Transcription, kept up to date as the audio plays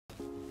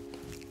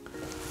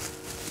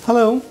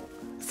Hello,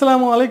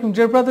 Assalamu alaikum,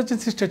 dear brothers and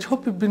sisters.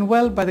 Hope you've been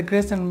well by the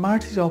grace and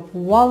mercy of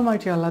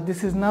Almighty Allah.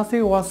 This is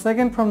Nasir once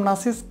again from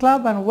Nasirs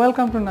Club, and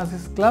welcome to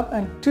Nasirs Club.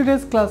 And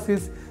today's class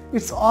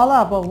it's all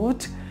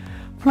about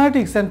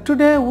phonetics. And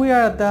today we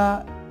are at the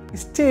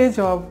stage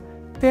of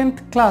 10th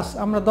class.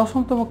 আমরা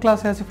 10তম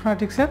ক্লাসে আছি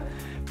ফোনেটিক্সের।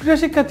 প্রিয়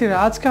শিক্ষার্থীরা,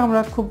 আজকে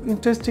আমরা খুব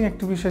interesting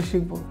একটা বিষয়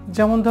শিখব।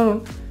 যেমন ধরুন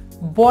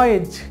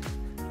বয়েজ,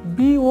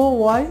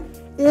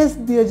 BOYS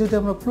দিয়ে যদি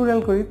আমরা প্লুরাল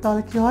করি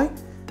তাহলে কি হয়?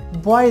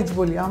 বয়েজ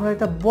বলি, আমরা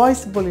এটা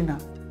বয়েস বলি না,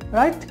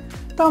 রাইট?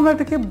 তো আমরা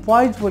এটাকে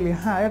বয়েজ বলি।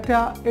 হ্যাঁ, এটা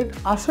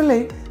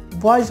আসলেই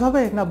বয়েজ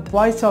হবে না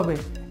বয়েস হবে,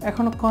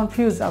 এখনও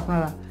কনফিউজ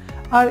আপনারা।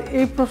 আর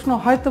এই প্রশ্ন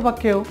হয়তো বা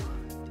কেউ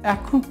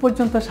এখন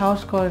পর্যন্ত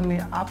সাহস করেননি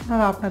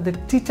আপনারা আপনাদের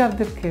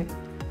টিচারদেরকে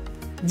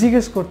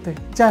জিজ্ঞেস করতে।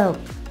 যাই হোক,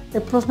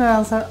 এই প্রশ্নের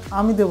আনসার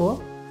আমি দেব।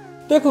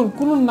 দেখুন,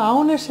 কোনো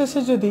নাউনের শেষে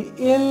যদি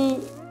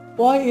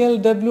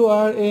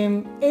LYLWRN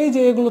এই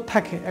যে এগুলো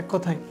থাকে, এক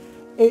কথায়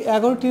এই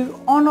 11টির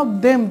অন অফ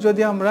দেম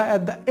যদি আমরা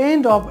at the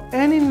end of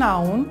any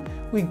noun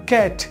we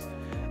get,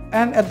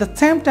 and at the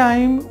same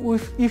time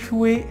if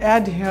we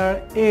add here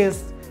is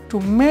to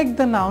make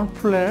the noun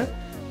plural,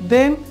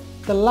 then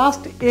the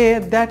last A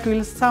that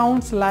will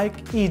sounds like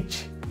each.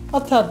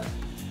 অর্থাৎ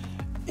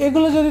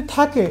এগুলো যদি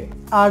থাকে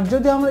আর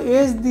যদি আমরা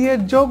S দিয়ে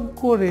যোগ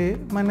করে,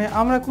 মানে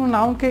আমরা কোনো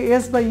নাউনকে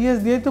এস বা ইএস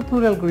দিয়ে তো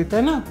প্লুরাল করি,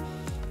 তাই না?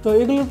 তো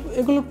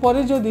এগুলোর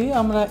পরে যদি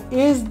আমরা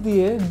এস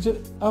দিয়ে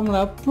আমরা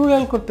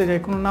প্লুরাল করতে যাই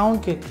কোনো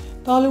নাউনকে,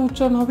 তাহলে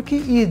উচ্চারণ হবে কি?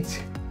 ইজ।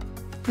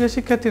 প্রিয়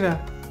শিক্ষার্থীরা,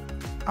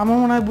 আমার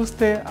মনে হয়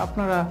বুঝতে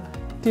আপনারা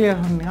ক্লিয়ার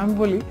হননি। আমি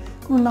বলি,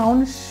 কোনো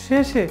নাউনের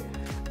শেষে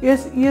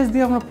ইএস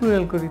দিয়ে আমরা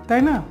প্লুরাল করি,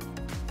 তাই না?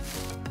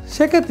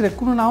 সেক্ষেত্রে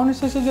কোনো নাউনের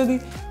শেষে যদি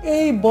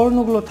এই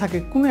বর্ণগুলো থাকে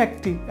কোনো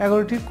একটি,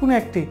 11টির কোনো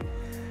একটি,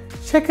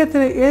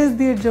 সেক্ষেত্রে এস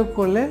দিয়ে যোগ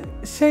করলে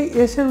সেই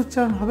এসের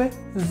উচ্চারণ হবে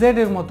জেড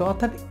এর মতো,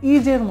 অর্থাৎ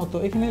ইজের মতো।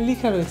 এখানে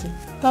লেখা রয়েছে,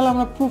 তাহলে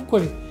আমরা প্রুভ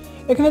করি।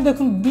 এখানে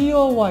দেখুন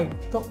BOY,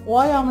 তো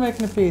ওয়াই আমরা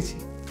এখানে পেয়েছি।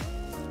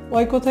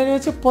 ওয়াই কোথায়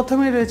রয়েছে?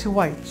 প্রথমেই রয়েছে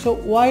ওয়াই, সো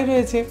ওয়াই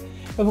রয়েছে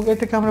এবং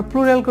এটাকে আমরা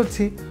প্লুরাল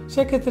করছি।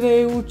 সেক্ষেত্রে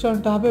এই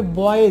উচ্চারণটা হবে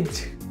বয়েজ,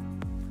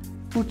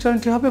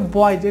 উচ্চারণটি হবে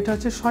বয়েজ। এটা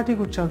হচ্ছে সঠিক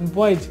উচ্চারণ,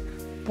 বয়েজ,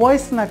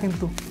 বয়েস না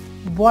কিন্তু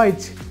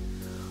বয়েজ।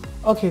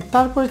 ওকে,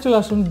 তারপরে চলে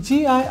আসুন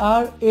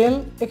GIRL।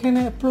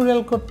 এখানে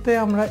প্লুরাল করতে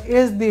আমরা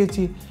এস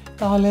দিয়েছি,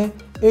 তাহলে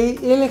এই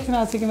এল এখানে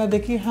আছে কিনা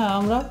দেখি। হ্যাঁ,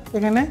 আমরা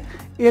এখানে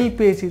এল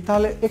পেয়েছি,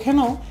 তাহলে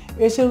এখানেও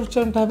এসের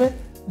উচ্চারণটা হবে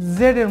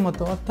জেড এর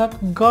মতো, অর্থাৎ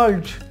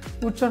গার্লস।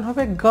 উচ্চারণ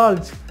হবে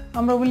গার্লস,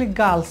 আমরা বলি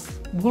গার্লস,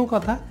 ভুল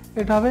কথা,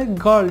 এটা হবে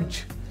গার্লস।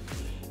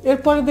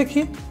 এরপরে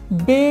দেখি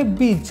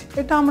বেবিজ,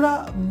 এটা আমরা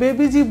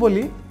বেবিজই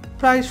বলি,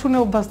 প্রায় শুনে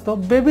অভ্যস্ত,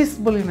 বেবিস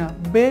বলি না,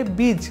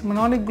 বেবিজ মানে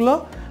অনেকগুলো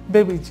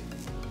বেবিজ।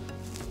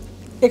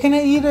 এখানে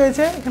ই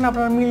রয়েছে, এখানে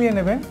আপনারা মিলিয়ে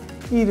নেবেন,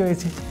 ই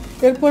রয়েছে।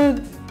 এরপরে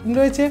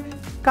রয়েছে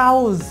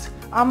কাউজ,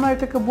 আমরা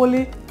এটাকে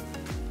বলি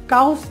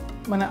কাউস,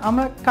 মানে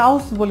আমরা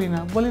কাউস বলি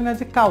না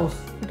যে কাউস,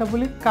 এটা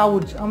বলি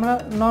কাউজ। আমরা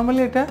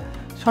নর্মালি এটা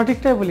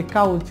সঠিকটাই বলি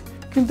কাউজ,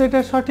 কিন্তু এটা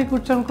সঠিক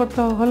উচ্চারণ করতে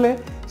হলে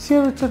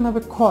শির উচ্চারণ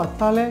হবে খ,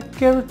 তাহলে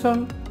কের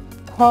উচ্চারণ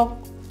খ,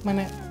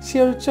 মানে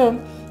শির উচ্চারণ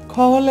খ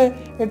হলে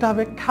এটা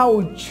হবে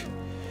খাউজ।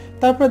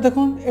 তারপরে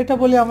দেখুন, এটা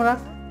বলি আমরা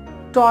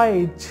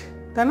টয়েজ,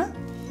 তাই না?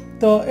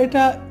 তো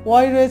এটা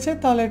ওয়াই রয়েছে,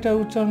 তাহলে এটা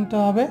উচ্চারণটা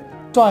হবে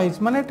টয়েজ,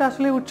 মানে এটা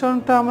আসলে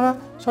উচ্চারণটা আমরা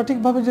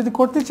সঠিকভাবে যদি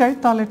করতে চাই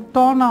তাহলে ট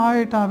না হয়,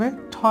 এটা হবে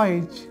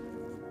টয়েজ।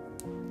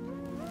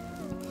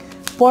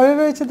 পরে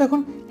রয়েছে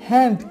দেখুন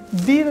হ্যান্ড,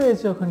 ডি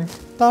রয়েছে ওখানে,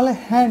 তাহলে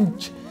হ্যান্ড।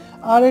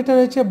 আর এটা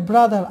রয়েছে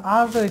ব্রাদার,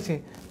 আর রয়েছে,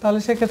 তাহলে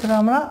সেক্ষেত্রে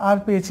আমরা আর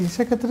পেয়েছি,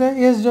 সেক্ষেত্রে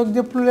এস যোগ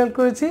দিয়ে প্লুরাল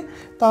করেছি,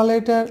 তাহলে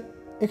এটার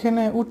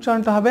এখানে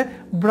উচ্চারণটা হবে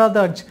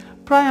ব্রাদার্স।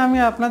 প্রায় আমি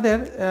আপনাদের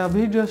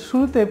ভিডিও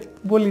শুরুতে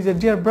বলি যে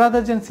ডিয়ার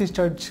ব্রাদার্স অ্যান্ড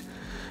সিস্টার্স,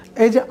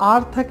 এই যে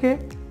আর থাকে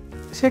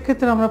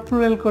সেক্ষেত্রে আমরা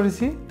প্লুরাল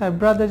করেছি, তাই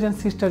ব্রাদার্স অ্যান্ড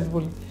সিস্টার্স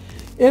বলি।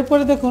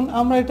 এরপরে দেখুন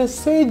আমরা এটা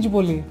সেজ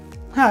বলি।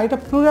 হ্যাঁ, এটা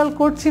প্লুরাল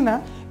করছি না,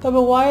 তবে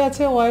ওয়াই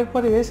আছে, ওয়াইয়ের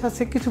পরে এস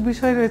আছে, কিছু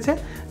বিষয় রয়েছে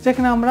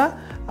যেখানে আমরা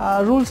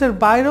রুলসের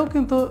বাইরেও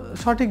কিন্তু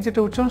সঠিক যেটা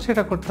উচ্চারণ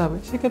সেটা করতে হবে।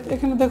 সেক্ষেত্রে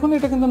এখানে দেখুন,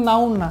 এটা কিন্তু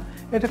নাউন না,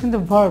 এটা কিন্তু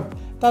ভার্ব,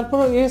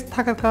 তারপরেও এস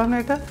থাকার কারণে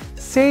এটা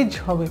সেজ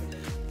হবে।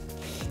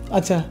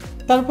 আচ্ছা,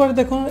 তারপরে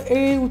দেখুন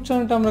এই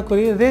উচ্চারণটা আমরা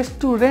করি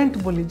রেস্টুরেন্ট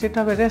বলি, যেটা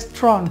হবে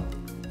restaurant,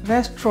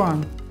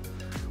 restaurant.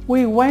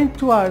 We went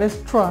to a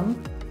restaurant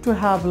to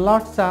have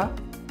lots of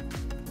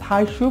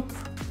Thai soup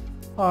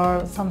or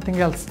something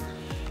else.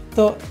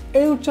 তো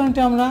এই উচ্চারণটি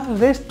আমরা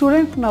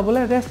রেস্টুরেন্ট না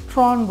বলে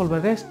রেস্টুরেন্ট বলবো,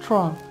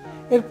 রেস্টুরেন্ট।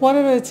 এরপরে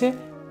রয়েছে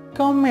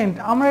কমেন্ট,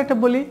 আমরা এটা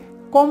বলি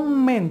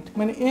কমেন্ট,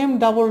 মানে এম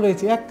ডাবল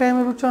রয়েছে, একটা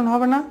এমের উচ্চারণ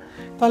হবে না,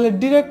 তাহলে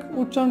ডিরেক্ট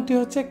উচ্চারণটি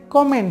হচ্ছে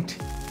কমেন্ট,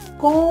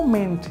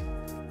 কমেন্ট।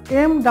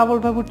 এম ডাবল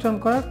ভাবে উচ্চারণ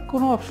করার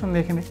কোনো অপশন নেই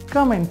এখানে,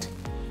 কমেন্ট।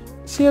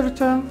 সি এর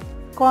উচ্চারণ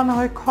ক না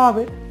হয় খ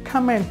হবে,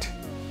 কমেন্ট।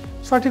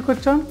 সঠিক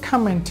উচ্চারণ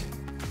comment.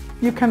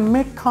 You can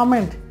make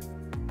comment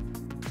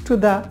to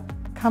the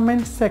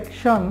comment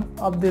section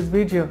of this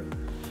video.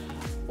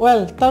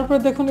 Well, তারপরে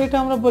দেখুন এটা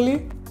আমরা বলি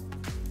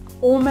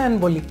ওম্যান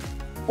বলি।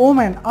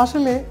 ওম্যান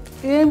আসলে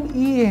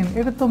MEN,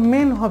 এটা তো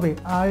মেন হবে,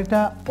 আর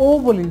এটা ও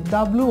বলি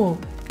WO,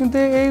 কিন্তু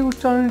এই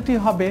উচ্চারণটি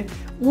হবে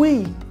উই,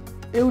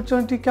 এই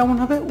উচ্চারণটি কেমন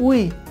হবে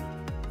উই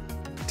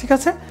ঠিক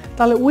আছে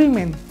তাহলে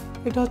উইমেন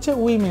এটা হচ্ছে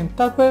উইমেন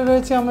তারপরে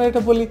রয়েছে আমরা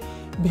এটা বলি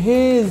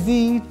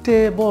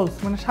ভেজিটেবলস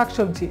মানে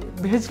শাকসবজি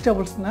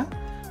ভেজিটেবলস না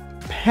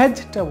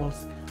ভেজিটেবলস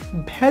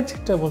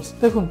ভেজিটেবলস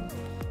দেখুন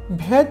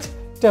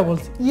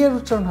ভেজিটেবলস এর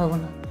উচ্চারণ হবে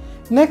না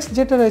নেক্সট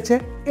যেটা রয়েছে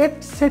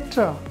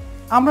এটসেট্রা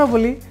আমরা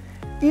বলি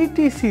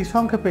ইটিসি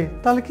সংক্ষেপে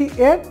তাহলে কি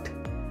এট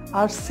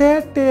আর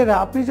সেটেরা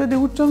আপনি যদি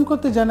উচ্চারণ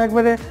করতে যান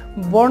একবারে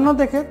বর্ণ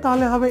দেখে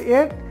তাহলে হবে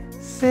এট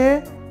সে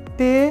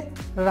টে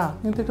রা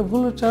কিন্তু এটা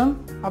ভুল উচ্চারণ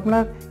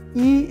আপনার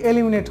ই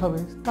এলিমিনেট হবে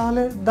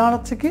তাহলে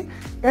দাঁড়াচ্ছে কি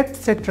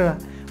এটসেট্রা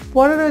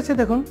পরে রয়েছে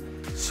দেখুন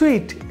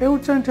সুইট এই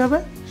উচ্চারণটি হবে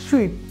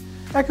সুইট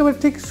একেবারে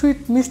ঠিক সুইট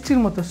মিষ্টির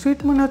মতো সুইট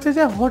মানে হচ্ছে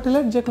যে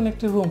হোটেলের যে কোনো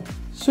একটি রুম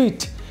সুইট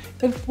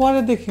এরপরে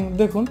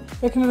দেখুন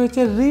এখানে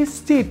রয়েছে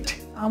রিসিট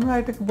আমরা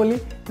এটাকে বলি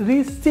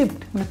রিসিপ্ট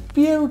মানে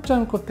পিয়ের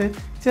উচ্চারণ করতে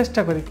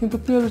চেষ্টা করি কিন্তু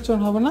পিয়ের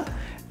উচ্চারণ হবে না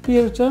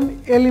পিয়ের উচ্চারণ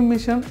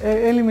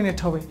এলিমিনেট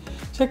হবে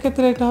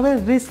সেক্ষেত্রে এটা হবে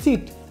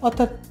রিসিট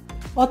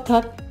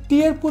অর্থাৎ টি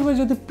এর পূর্বে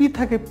যদি পি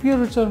থাকে পিয়ের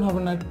উচ্চারণ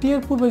হবে না টি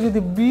এর পূর্বে যদি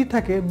বি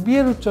থাকে বি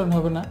এর উচ্চারণ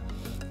হবে না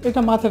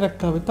এটা মাথায়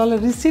রাখতে হবে তাহলে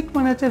রিসিট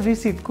মানে হচ্ছে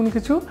রিসিট কোনো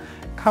কিছু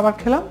খাবার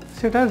খেলাম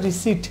সেটা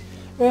রিসিট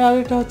আর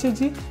এটা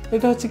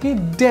হচ্ছে কি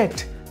ডেট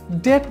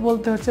ডেট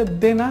বলতে হচ্ছে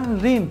দেনা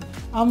ঋণ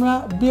আমরা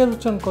বিয়ের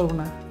উচ্চারণ করবো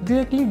না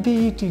ডিরেক্টলি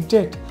ডিইটি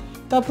ডেট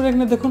তারপরে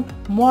এখানে দেখুন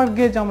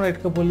মর্গেজ আমরা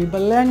এটাকে বলি বা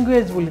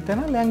ল্যাঙ্গুয়েজ বলি তাই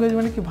না ল্যাঙ্গুয়েজ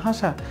মানে কি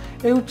ভাষা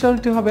এই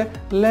উচ্চারণটি হবে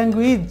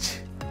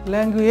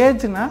ল্যাঙ্গুয়েজ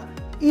না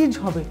ইজ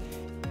হবে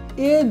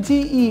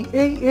এজিই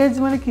এই এজ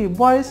মানে কি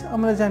বয়স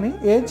আমরা জানি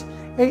এজ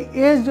এই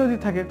এজ যদি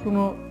থাকে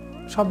কোনো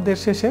শব্দের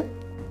শেষে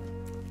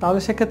তাহলে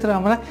সেক্ষেত্রে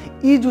আমরা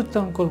ইজ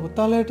উচ্চারণ করব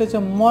তাহলে এটা হচ্ছে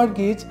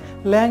মর্গেজ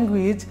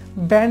ল্যাঙ্গুয়েজ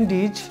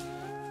ব্যান্ডেজ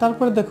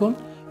তারপরে দেখুন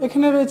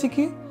এখানে রয়েছে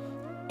কি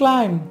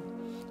ক্লাইম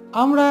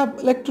আমরা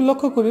একটু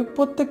লক্ষ্য করি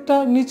প্রত্যেকটা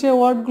নিচে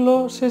ওয়ার্ডগুলো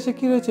শেষে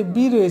কি রয়েছে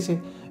বি রয়েছে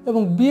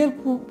এবং বি এর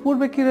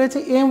পূর্বে কি রয়েছে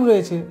এম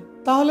রয়েছে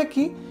তাহলে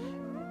কি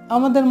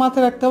আমাদের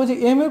মাথায় রাখতে হবে যে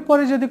এম এর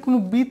পরে যদি কোনো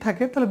বি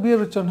থাকে তাহলে বি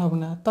এর উচ্চারণ হবে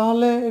না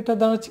তাহলে এটা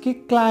দাঁড়াচ্ছে কি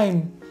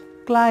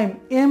ক্লাইম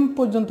এম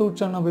পর্যন্ত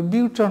উচ্চারণ হবে বি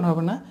উচ্চারণ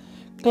হবে না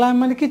ক্লাইম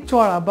মানে কি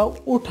চড়া বা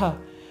ওঠা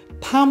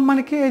থাম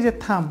মানে কি এই যে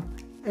থাম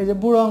এই যে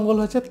বুড়ো আঙ্গুল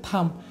হচ্ছে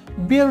থাম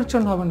বি এর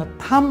উচ্চারণ হবে না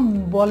থাম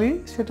বলি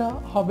সেটা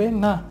হবে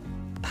না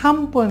থাম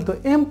পর্যন্ত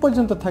এম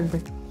পর্যন্ত থাকবে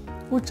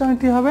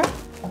উচ্চারণটি হবে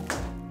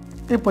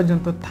এ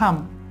পর্যন্ত থাম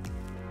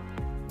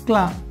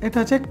এটা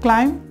হচ্ছে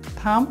ক্লাইম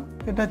থাম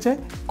এটা হচ্ছে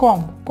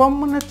কম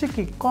মানে হচ্ছে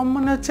কি কম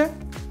মানে হচ্ছে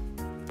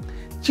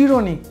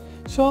চিরুনি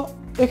সো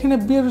এখানে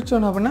বি এর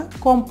উচ্চারণ হবে না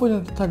কম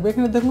পর্যন্ত থাকবে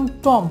এখানে দেখুন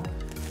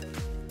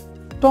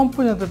টম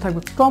পর্যন্ত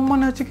থাকবে টম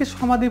মানে হচ্ছে কি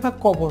সমাধি বা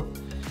কবর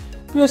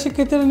প্রিয়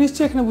শিক্ষার্থীরা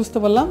নিশ্চয়ই এখানে বুঝতে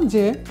পারলাম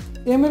যে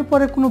এম এর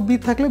পরে কোনো বি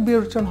থাকলে বি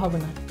এর উচ্চারণ হবে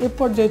না এ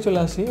পর্যায়ে চলে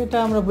আসি এটা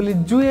আমরা বলি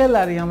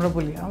জুয়েলারি আমরা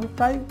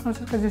প্রায়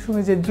মানুষের কাছে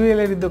শুনি যে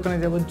জুয়েলারির দোকানে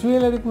যাব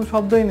জুয়েলারি কোনো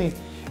শব্দই নেই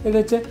এটা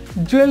হচ্ছে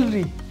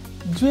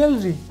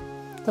জুয়েলারি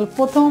তাহলে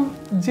প্রথম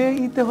যে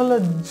ইতে হলো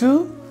জু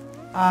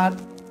আর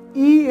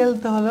ই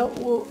এলতে হলো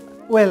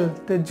ওয়েল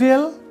তো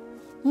জুয়েল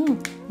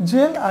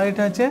আর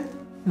এটা হচ্ছে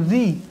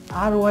রি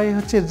আর ওয়াই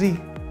হচ্ছে রি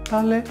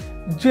তাহলে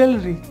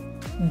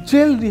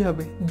জুয়েলারি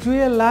হবে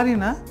জুয়েলারি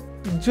না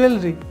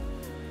জুয়েলারি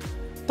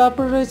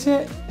তারপরে রয়েছে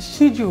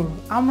শিডিউল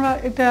আমরা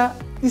এটা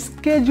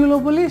স্কেজুলও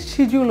বলি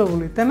শিডিউলও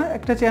বলি তাই না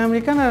একটা হচ্ছে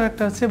আমেরিকান আর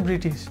একটা হচ্ছে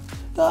ব্রিটিশ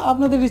তো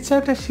আপনাদের ইচ্ছা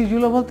একটা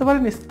শিডিউলও বলতে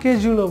পারেন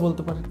স্কেজুলও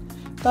বলতে পারেন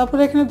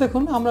তারপরে এখানে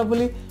দেখুন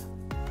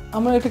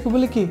আমরা এটাকে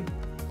বলি কি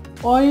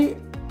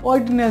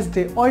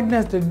ওয়েডনেসডে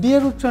ডি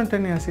এর উচ্চারণটা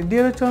নিয়ে আসি ডি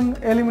এর উচ্চারণ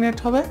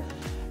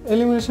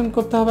এলিমিনেশন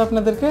করতে হবে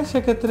আপনাদেরকে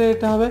সেক্ষেত্রে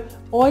এটা হবে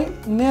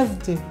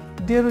ওয়েডনেসডে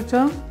ডি এর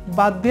উচ্চারণ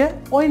বাদ দিয়ে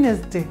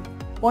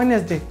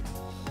ওয়েডনেসডে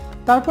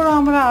তারপরে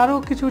আমরা আরও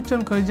কিছু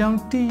উচ্চারণ করি যেমন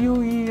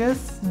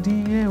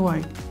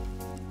TUESDAY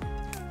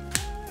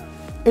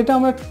এটা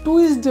আমরা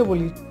টুইসডে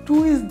বলি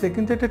টুইসডে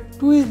কিন্তু এটা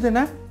টুইসডে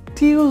না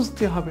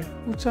টিউসডে হবে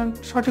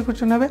সঠিক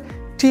উচ্চারণ হবে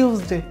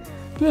টিউসডে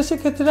প্রিয়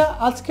শিক্ষার্থীরা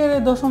আজকের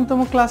এই 10তম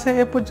ক্লাসে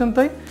এ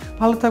পর্যন্তই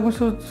ভালো থাকবেন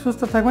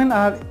সুস্থ থাকবেন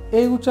আর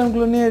এই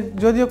উচ্চারণগুলো নিয়ে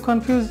যদিও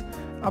কনফিউজ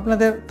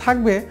আপনাদের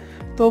থাকবে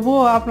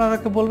তবুও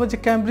আপনারাকে বলবো যে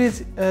ক্যামব্রিজ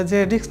যে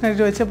ডিকশনারি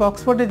রয়েছে বা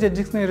অক্সফোর্ডের যে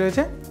ডিকশনারি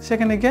রয়েছে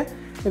সেখানে গিয়ে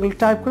এগুলো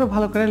টাইপ করে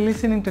ভালো করে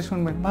লিসেনিংটা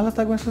শুনবেন ভালো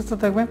থাকবেন সুস্থ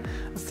থাকবেন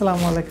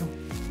আসসালামু আলাইকুম